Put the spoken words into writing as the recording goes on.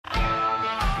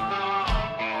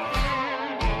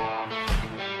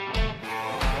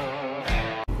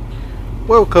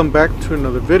Welcome back to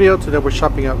another video. Today we're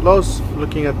shopping at Lowe's,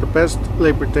 looking at the best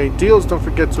Labor Day deals. Don't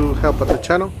forget to help out the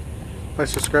channel by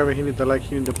subscribing, hitting the like,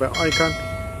 hitting the bell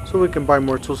icon, so we can buy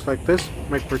more tools like this,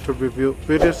 make more tool review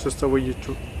videos. That's the way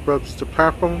YouTube rubs the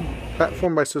platform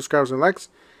by subscribers and likes.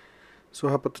 So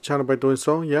help out the channel by doing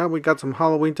so. Yeah, we got some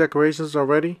Halloween decorations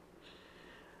already.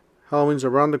 Halloween's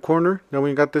around the corner. Then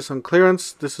we got this on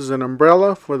clearance. This is an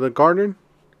umbrella for the garden.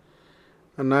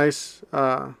 A nice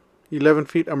 11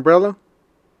 feet umbrella.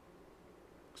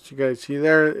 As you guys see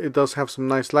there, it does have some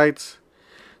nice lights.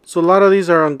 So a lot of these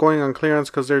are going on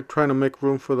clearance because they're trying to make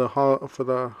room for the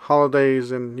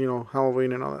holidays and, you know,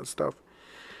 Halloween and all that stuff.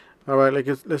 All right,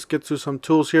 let's get to some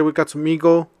tools here. We got some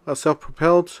Eagle, a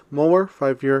self-propelled mower,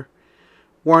 5-year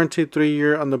warranty,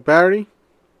 3-year on the battery,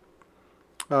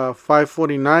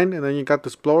 $549, and then you got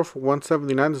this blower for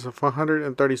 $179. This is a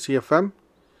 430 CFM. All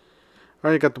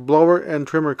right, you got the blower and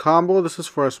trimmer combo. This is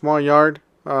for a small yard,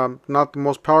 not the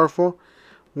most powerful.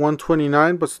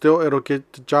 $129, but still it'll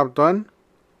get the job done.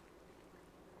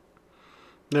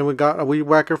 Then we got a weed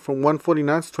whacker for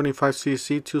 $149. It's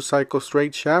 25cc 2-cycle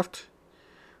straight shaft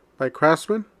by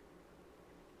Craftsman.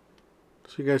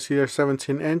 So you guys see there,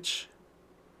 17-inch.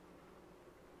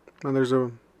 And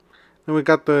then we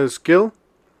got the Skill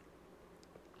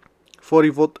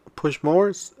 40-volt push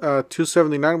mowers.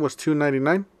 $279 was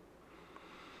 $299.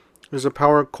 There's a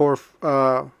power core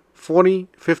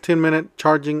 15-minute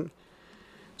charging.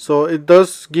 So it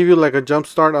does give you like a jump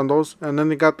start on those. And then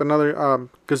they got another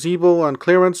gazebo on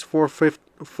clearance for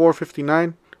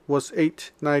 $459 was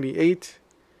 $898.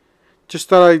 Just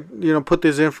thought I'd put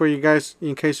this in for you guys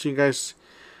in case you guys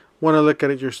want to look at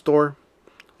it at your store.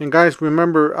 And guys,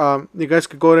 remember, you guys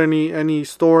could go to any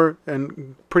store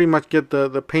and pretty much get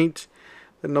the paint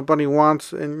that nobody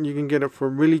wants, and you can get it for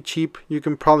really cheap. You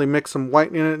can probably mix some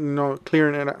white in it,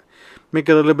 clearing it, make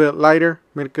it a little bit lighter,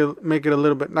 make it a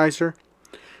little bit nicer.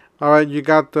 All right, you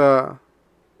got the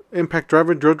impact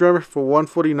driver, drill driver for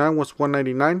 $149 was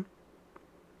 $199.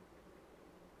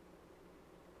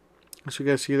 As you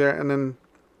guys see there, and then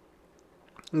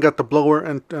you got the blower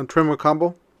and trimmer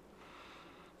combo.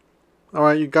 All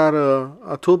right, you got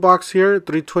a toolbox here,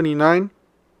 $329,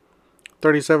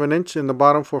 37-inch in the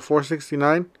bottom for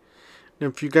 $469. And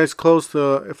if you guys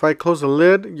if I close the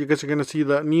lid, you guys are gonna see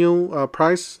the new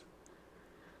price.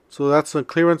 So that's a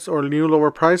clearance or new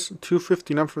lower price,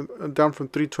 $259 down from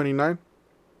 $329.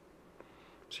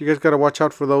 So you guys gotta watch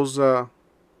out for those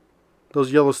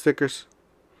yellow stickers.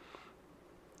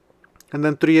 And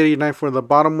then $389 for the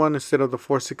bottom one instead of the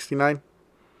 $469.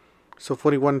 So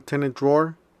 41 10-inch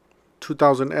drawer,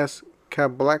 2000S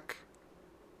cab black.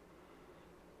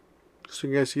 So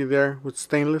you guys see there with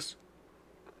stainless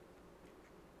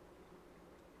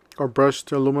or brushed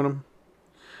aluminum.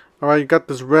 Alright, you got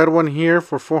this red one here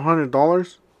for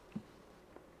 $400.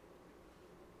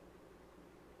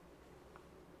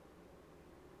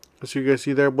 As you guys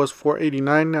see there, it was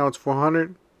 $489, now it's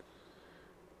 $400.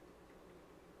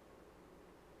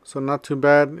 So not too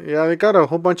bad. Yeah, they got a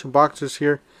whole bunch of boxes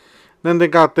here. Then they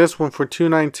got this one for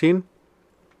 $219.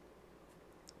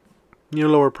 New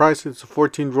lower price, it's a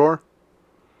 14 drawer.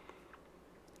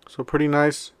 So pretty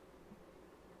nice.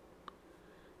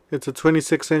 It's a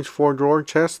 26-inch 4-drawer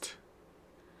chest.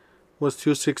 Was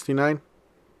 $269.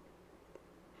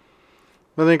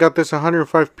 Then they got this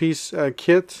 105-piece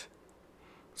kit.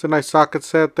 It's a nice socket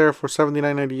set there for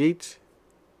 $79.98.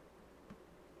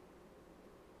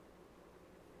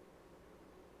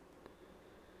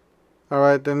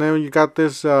 Alright, and then you got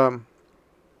this $99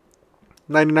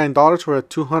 for a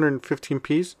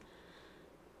 215-piece.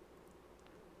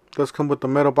 Does come with the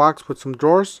metal box with some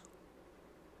drawers.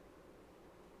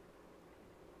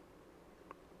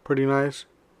 Pretty nice.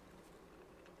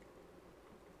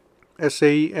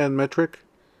 SAE and metric.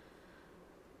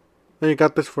 Then you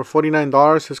got this for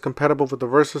 $49. It's compatible with the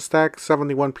Versa Stack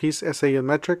 71-piece SAE and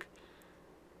metric.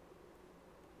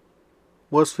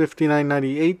 Was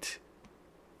 $59.98.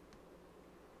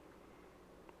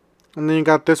 And then you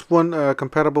got this one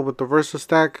compatible with the Versa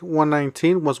Stack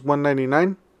 119 was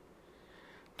 $199.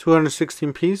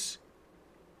 216 piece.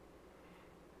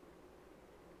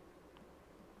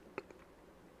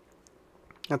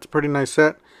 That's a pretty nice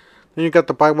set. Then you got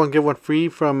the buy one get one free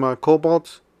from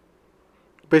Cobalt.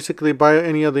 Basically buy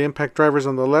any of the impact drivers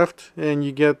on the left and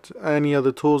you get any of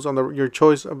the tools on your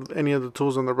choice of any of the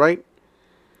tools on the right.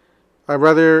 I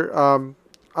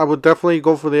would definitely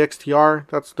go for the XTR.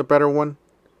 That's the better one.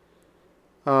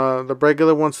 The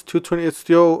regular one's $220. It's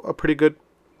still a pretty good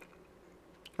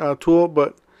tool,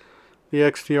 but the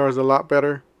XTR is a lot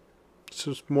better. It's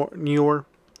just more newer.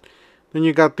 Then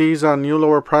you got these on new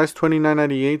lower price,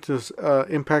 $29.98. This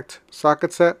impact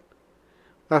socket set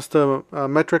That's the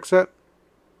metric set.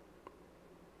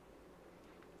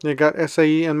 You got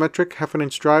SAE and metric, 1/2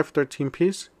 inch drive, 13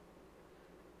 piece.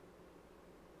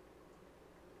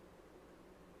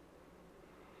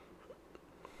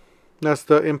 That's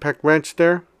the impact wrench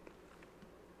there,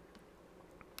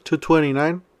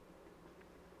 $229.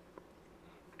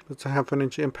 That's a 1/2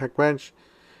 inch impact wrench.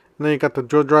 And then you got the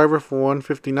drill driver for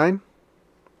 $159.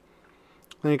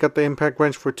 Then you got the impact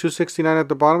wrench for $269 at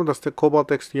the bottom. That's the Cobalt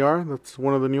XDR. That's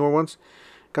one of the newer ones.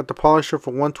 Got the polisher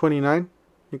for $129.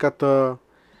 You got the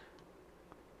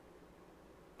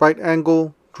right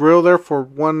angle drill there for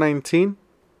 $119.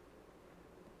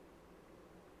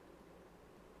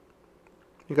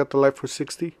 You got the light for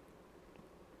 $60.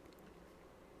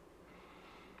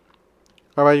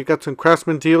 Alright, you got some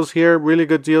Craftsman deals here. Really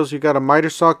good deals. You got a miter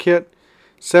saw kit,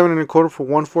 7 1/4 for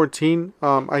 $114.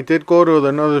 I did go to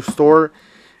another store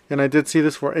and I did see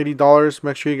this for $80.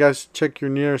 Make sure you guys check your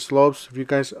nearest Lowe's if you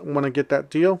guys want to get that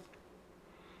deal.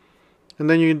 And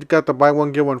then you got the buy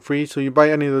one get one free. So you buy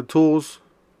any of the tools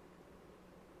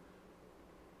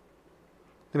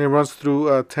and it runs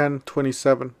through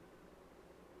 10/27.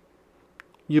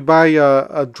 You buy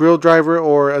a drill driver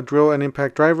or a drill and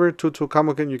impact driver, 2-tool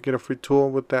combo kit, you get a free tool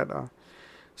with that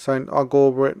sign. I'll go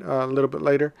over it a little bit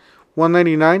later.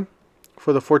 $199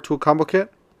 for the 4-tool combo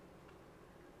kit.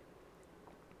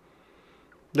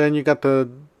 Then you got the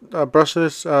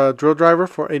brushless drill driver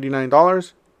for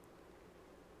 $89.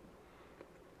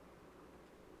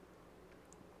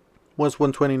 Was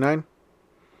 $129.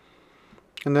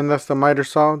 And then that's the miter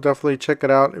saw. Definitely check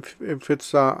it out if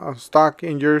it's stock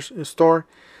in your store.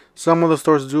 Some of the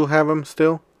stores do have them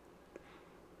still.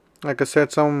 Like I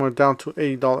said, some of them are down to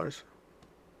 $80.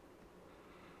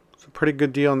 It's a pretty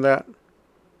good deal on that.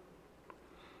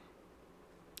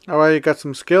 Alright, you got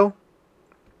some skill.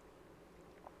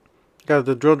 You got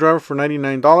the drill driver for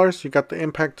 $99. You got the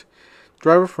impact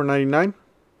driver for $99.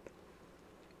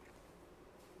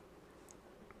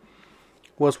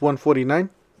 Was $149.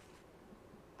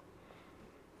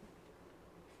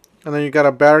 And then you got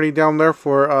a battery down there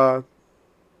for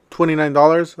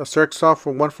 $29. A circ saw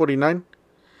for $149.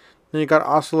 Then you got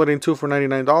oscillating tool for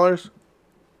 $99.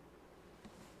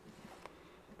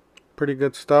 Pretty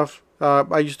good stuff.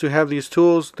 I used to have these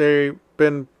tools. They've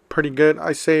been pretty good.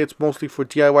 I say it's mostly for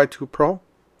DIY 2 Pro.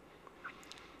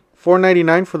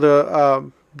 $4.99 for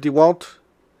the DeWalt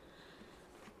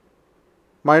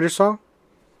miter saw.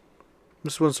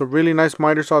 This one's a really nice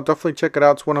miter saw. Definitely check it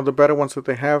out. It's one of the better ones that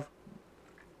they have.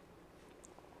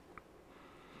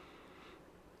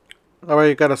 Alright,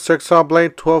 you got a circ saw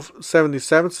blade,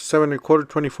 1277, 7 1/4,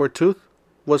 24 tooth.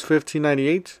 Was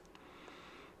 $15.98.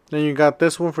 Then you got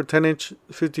this one for 10 inch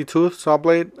 50 tooth saw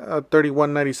blade,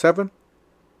 $31.97.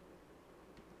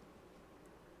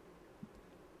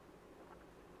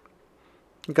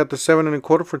 You got the 7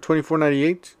 1/4 for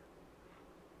 $24.98.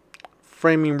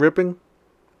 Framing ripping.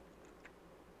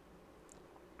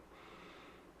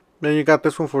 Then you got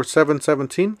this one for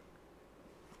 $7.17.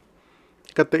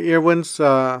 You got the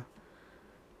Earwinds.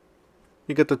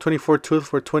 You get the 24 tooth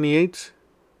for $28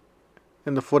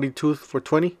 and the 40 tooth for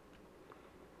 $20.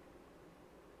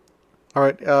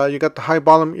 Alright, you got the high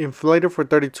volume inflator for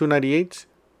 $32.98.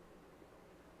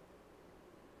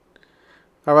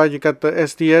 Alright, you got the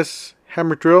SDS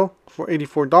hammer drill for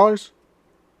 $84.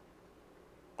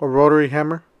 Or rotary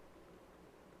hammer.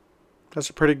 That's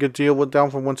a pretty good deal. Went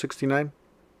down from $169.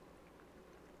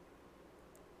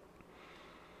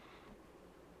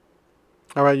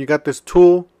 Alright, you got this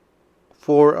tool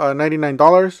for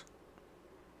 $99.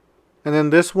 And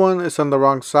then this one is on the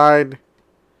wrong side.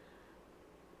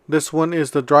 This one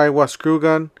is the dry wash screw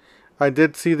gun. I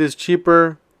did see this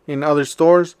cheaper in other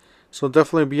stores, so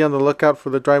definitely be on the lookout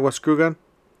for the dry wash screw gun.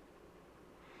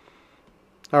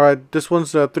 Alright, this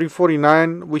one's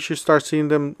 $349. We should start seeing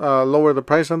them lower the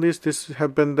price on these. This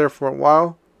have been there for a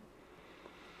while.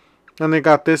 And they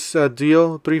got this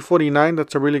deal, $349.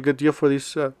 That's a really good deal for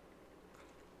these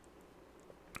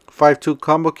 5-tool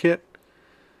combo kit.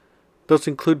 Does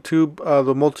include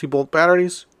the multi-bolt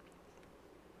batteries.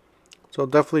 So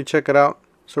definitely check it out.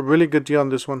 It's a really good deal on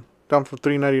this one. Down from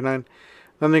 $399.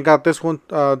 Then they got this one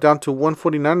down to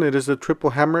 $149. It is a triple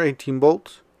hammer, 18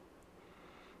 bolts.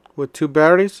 With 2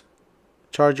 batteries.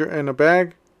 Charger and a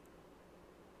bag.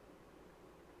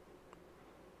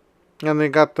 And they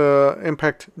got the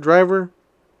impact driver.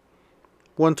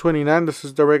 $129. This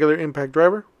is the regular impact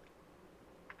driver.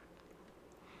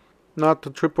 Not the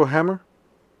triple hammer.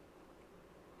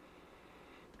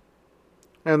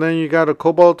 And then you got a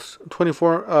Cobalt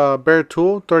 24 bare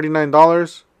tool,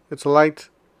 $39. It's a light.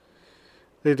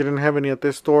 They didn't have any at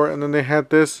this store. And then they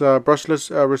had this brushless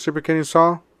reciprocating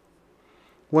saw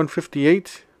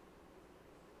 $158.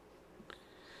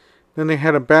 Then they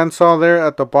had a bandsaw there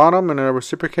at the bottom and a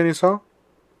reciprocating saw.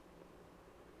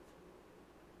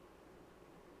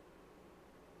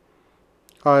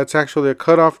 It's actually a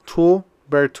cutoff tool,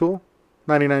 bare tool,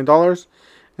 $99.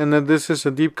 And then this is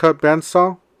a deep cut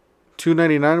bandsaw,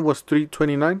 $299 was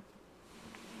 $329.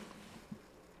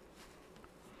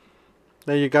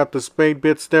 Then you got the spade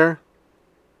bits there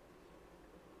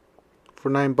for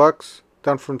 $9,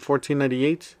 down from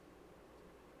 $14.98.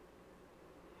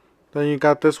 Then you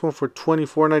got this one for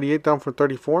 $24.98, down from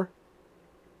 $34.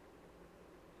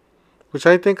 Which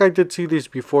I think I did see these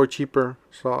before cheaper.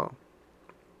 So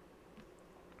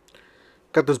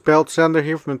got this belt sander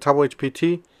here from Tabo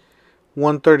HPT,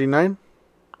 $139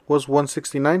 was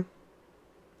 $169.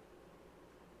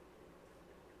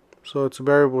 So it's a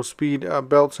variable speed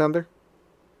belt sander.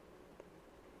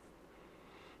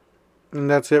 And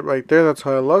that's it right there. That's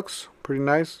how it looks. Pretty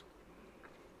nice.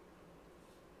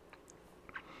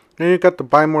 And you got the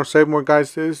buy more, save more,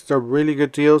 guys. These are really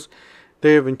good deals.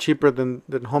 They're even cheaper than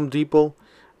Home Depot.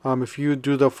 If you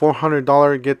do the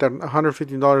 $400, get that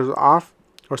 $150 off,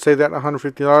 or save that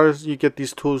 $150, you get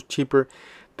these tools cheaper.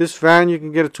 This fan, you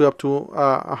can get it to up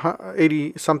to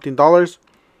 80 something dollars.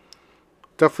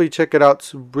 Definitely check it out.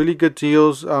 It's really good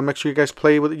deals. Make sure you guys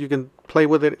play with it. You can play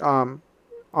with it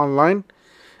online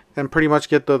and pretty much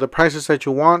get the prices that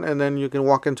you want, and then you can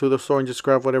walk into the store and just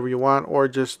grab whatever you want, or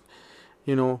just,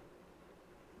 you know,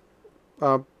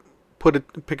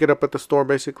 pick it up at the store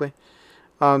basically.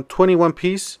 21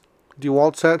 piece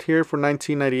DeWalt set here for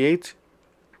 $19.98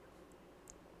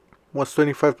 was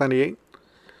 $25.98. Then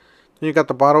you got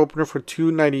the bottle opener for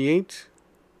 $2.98.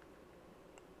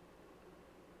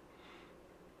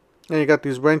 And you got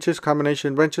these wrenches,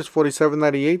 combination wrenches,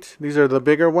 $47.98. These are the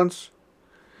bigger ones,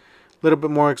 a little bit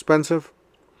more expensive.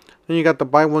 Then you got the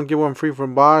buy one get one free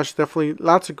from Bosch. Definitely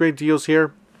lots of great deals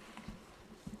here.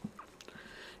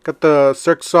 Got the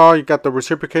circ saw, you got the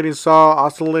reciprocating saw,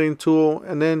 oscillating tool,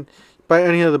 and then buy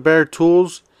any of the bare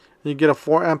tools, and you get a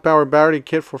 4 amp hour battery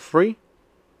kit for free,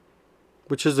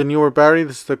 which is the newer battery.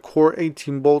 This is the Core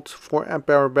 18 volt 4 amp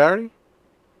hour battery.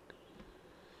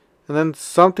 And then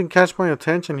something catch my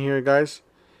attention here, guys.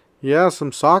 Yeah,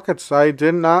 some sockets. I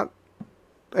did not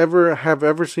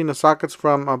ever seen the sockets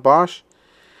from Bosch.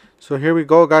 So here we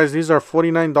go, guys. These are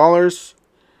 $49.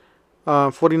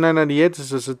 $49.98.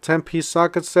 This is a 10-piece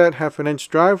socket set, 1/2 inch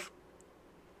drive,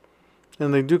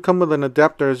 and they do come with an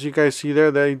adapter. As you guys see there,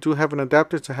 they do have an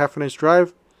adapter. It's a 1/2 inch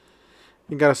drive.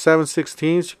 You got a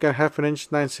 7/16, you got 1/2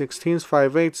 inch, 9/16,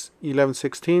 5/8,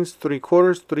 11/16,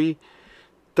 3/4, 3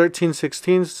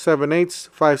 13/16, 7/8,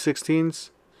 5/16,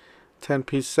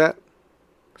 10-piece set.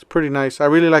 It's pretty nice. I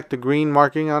really like the green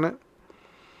marking on it.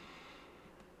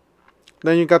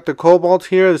 Then you got the Cobalt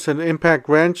here. It's an impact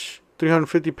wrench,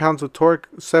 350 pounds of torque,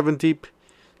 7 deep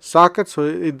sockets. So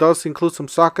it does include some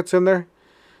sockets in there.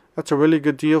 That's a really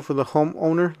good deal for the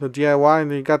homeowner, the DIY.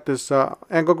 And then you got this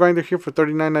angle grinder here for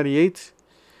 $39.98.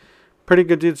 Pretty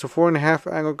good deal. It's a 4.5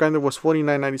 angle grinder, was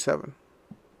 $49.97.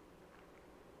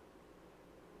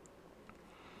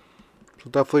 So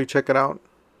definitely check it out.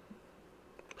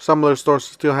 Some other stores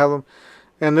still have them.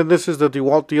 And then this is the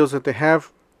DeWalt deals that they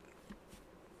have.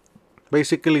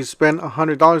 Basically, spend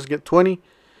 $100, get 20.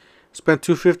 Spend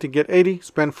 $250, get 80.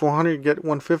 Spend $400, get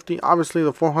 $150. Obviously,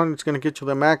 the $400 is going to get you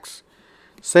the max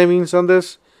savings on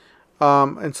this.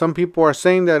 And some people are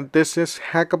saying that this is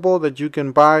hackable, that you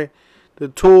can buy the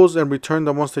tools and return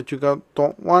the ones that you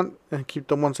don't want and keep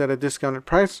the ones at a discounted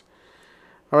price.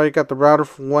 Alright, got the router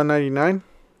for $199.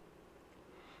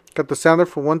 Got the sander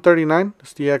for $139.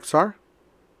 That's the XR.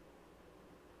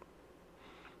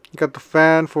 You got the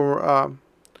fan for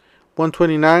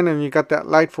 $129, and you got that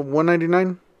light for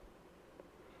 $199.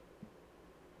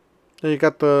 Then you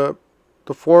got the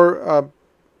four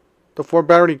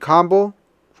battery combo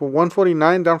for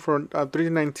 $149, down from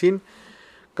 $319.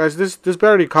 Guys, this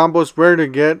battery combo is rare to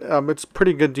get. It's a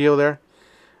pretty good deal there.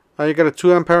 You got a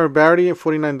 2 amp hour battery at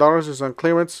 $49. It's on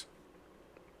clearance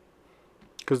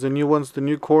because the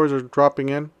new cores are dropping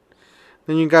in.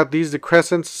 Then you got these, the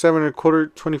Crescents 7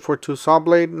 1/4 24/2 saw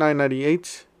blade,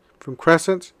 $9.98 from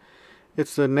Crescents.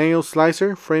 It's the nail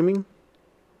slicer framing.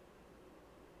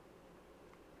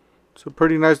 So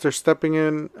pretty nice. They're stepping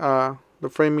in the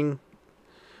framing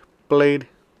blade.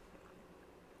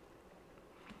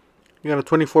 You got a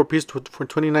 24 piece for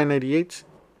 $29.98.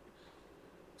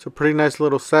 It's a pretty nice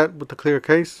little set with the clear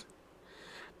case.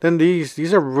 Then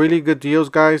these are really good deals,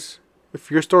 guys. If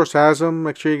your store has them,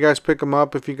 make sure you guys pick them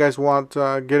up. If you guys want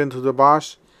to get into the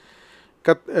Bosch,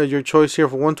 got your choice here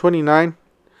for $129.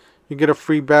 You get a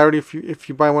free battery if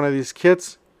you buy one of these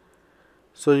kits.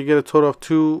 So you get a total of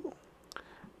 2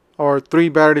 or 3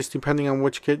 batteries depending on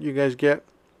which kit you guys get.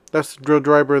 That's the drill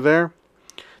driver there.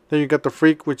 Then you got the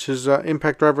Freak, which is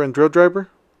impact driver and drill driver,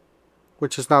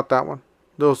 which is not that one.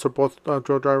 Those are both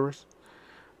drill drivers.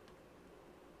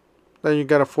 Then you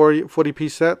got a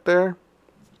 40-piece set there.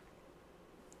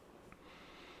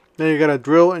 Then you got a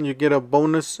drill and you get a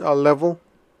bonus level.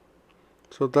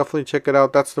 So definitely check it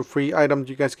out. That's the free item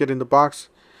you guys get in the box.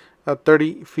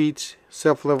 30 feet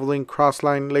self-leveling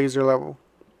crossline laser level.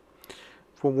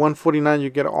 For $149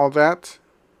 you get all that.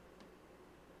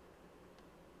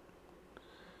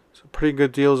 So pretty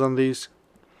good deals on these.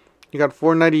 You got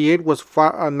 $498 was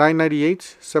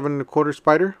 $998, 7 1/4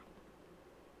 spider.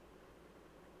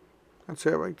 That's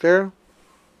it right there.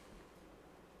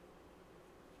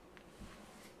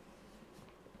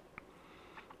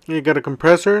 You got a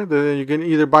compressor. You can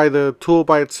either buy the tool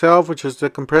by itself, which is the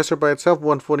compressor by itself,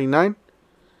 $149.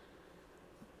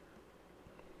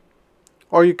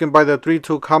 Or you can buy the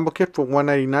 3-tool combo kit for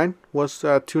 $199. Was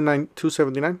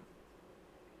 $279.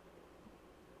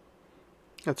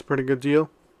 That's a pretty good deal.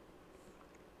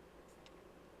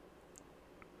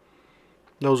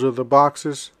 Those are the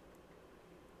boxes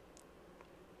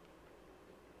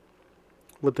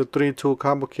with the 3-tool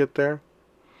combo kit there.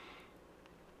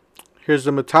 Here's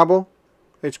the Metabo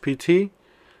HPT,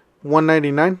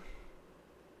 $199.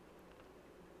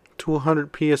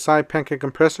 200 PSI pancake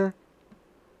compressor,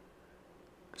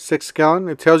 6 gallon.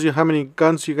 It tells you how many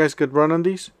guns you guys could run on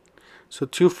these. So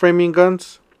 2 framing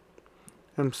guns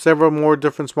and several more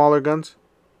different smaller guns.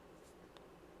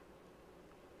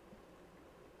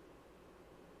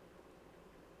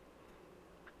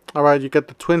 Alright, you got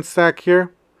the twin stack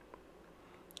here.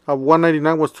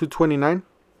 $199 was $229.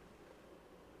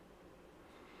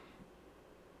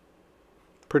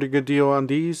 Pretty good deal on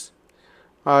these.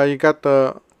 You got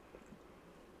the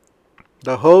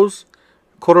hose,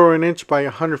 1/4 inch by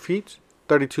 100 feet,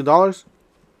 $32.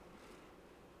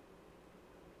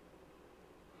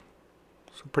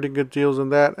 So pretty good deals on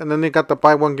that. And then they got the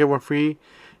buy one get one free.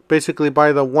 Basically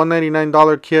buy the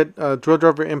 $199 kit drill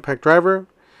driver impact driver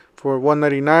for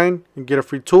 $199 and get a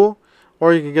free tool.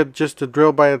 Or you can get just the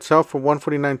drill by itself for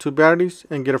 $149, 2 batteries,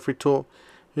 and get a free tool.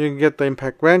 You can get the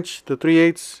impact wrench, the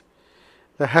 3/8,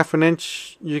 the 1/2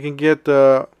 inch. You can get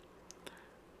the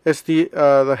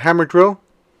the hammer drill.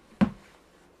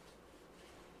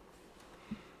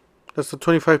 That's the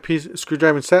 25-piece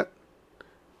screwdriver set.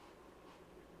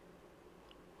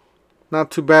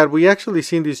 Not too bad. We actually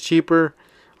seen these cheaper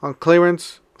on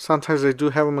clearance. Sometimes they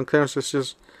do have them on clearance. It's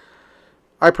just,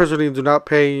 I personally do not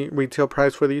pay retail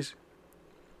price for these.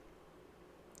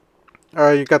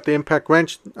 You got the impact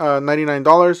wrench,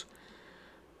 $99.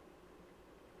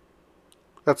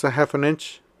 That's a 1/2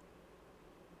 inch.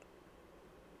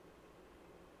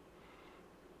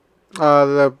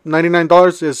 The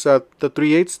 $99 is the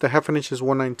 3/8. The 1/2 inch is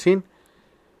 $119.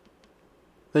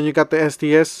 Then you got the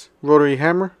SDS rotary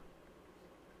hammer.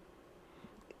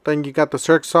 Then you got the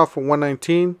circ saw for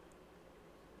 $119.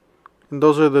 And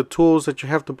those are the tools that you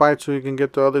have to buy so you can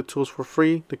get the other tools for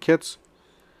free, the kits.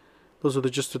 Those are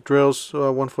just the drills,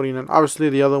 $149. Obviously,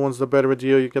 the other one's the better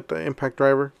deal. You get the impact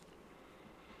driver.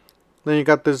 Then you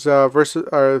got this what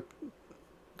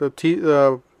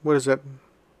is that?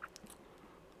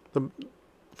 The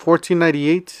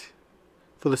 $14.98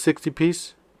 for the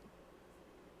 60-piece.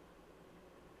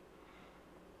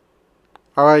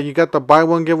 Alright, you got the buy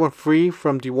one get one free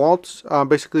from DeWalt.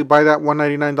 Basically, buy that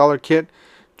 $199 kit.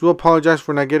 Do apologize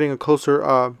for not getting a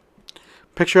closer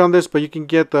picture on this, but you can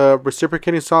get the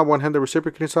reciprocating saw, one-handed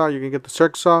reciprocating saw. You can get the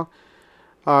circ saw.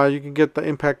 You can get the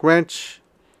impact wrench,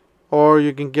 or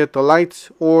you can get the light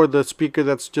or the speaker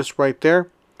that's just right there.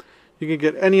 You can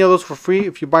get any of those for free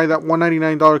if you buy that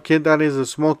 $199 kit. That is a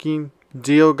smoking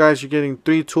deal, guys. You're getting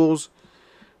 3 tools,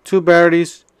 2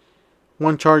 batteries,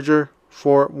 1 charger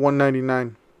for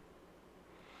 $199.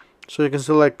 So you can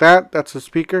select that. That's the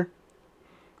speaker.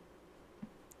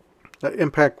 The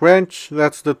impact wrench,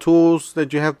 that's the tools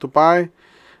that you have to buy.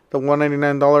 The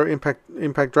 $199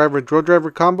 impact driver drill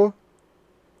driver combo.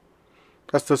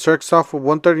 That's the circ saw for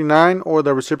 $139, or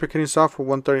the reciprocating saw for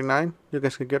 $139. You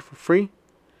guys can get for free.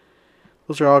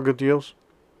 Those are all good deals.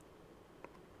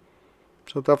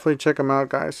 So definitely check them out,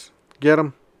 guys. Get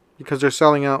them because they're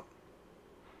selling out.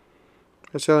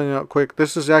 They're selling out quick.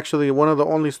 This is actually one of the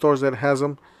only stores that has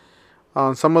them.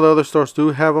 Some of the other stores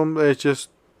do have them. It's just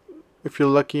if you're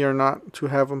lucky or not to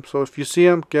have them. So if you see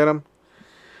them, get them.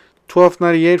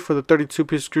 $12.98 for the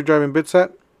 32-piece screwdriver bit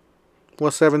set.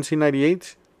 Was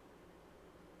 $17.98.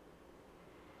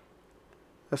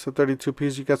 That's the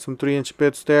 32-piece. You got some 3-inch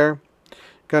bits there.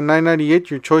 Got $9.98.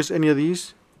 Your choice, any of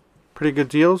these. Pretty good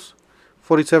deals.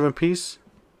 47 piece.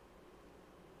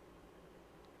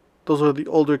 Those are the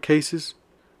older cases.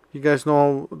 You guys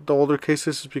know the older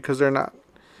cases is because they're not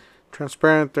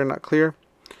transparent, they're not clear.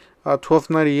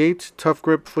 1298 tough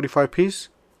grip 45 piece.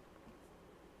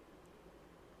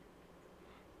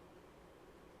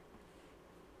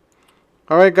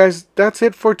 Alright guys, that's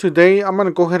it for today. I'm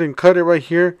gonna go ahead and cut it right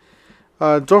here.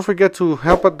 Don't forget to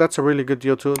help out. That's a really good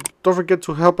deal too. Don't forget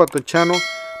to help out the channel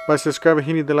by subscribing,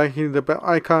 hitting the like, hitting the bell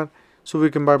icon, so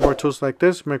we can buy more tools like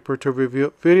this, make more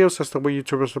review videos. That's the way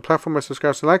YouTubers the platform by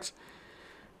subscribes and likes.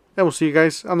 And we'll see you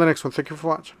guys on the next one. Thank you for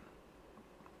watching.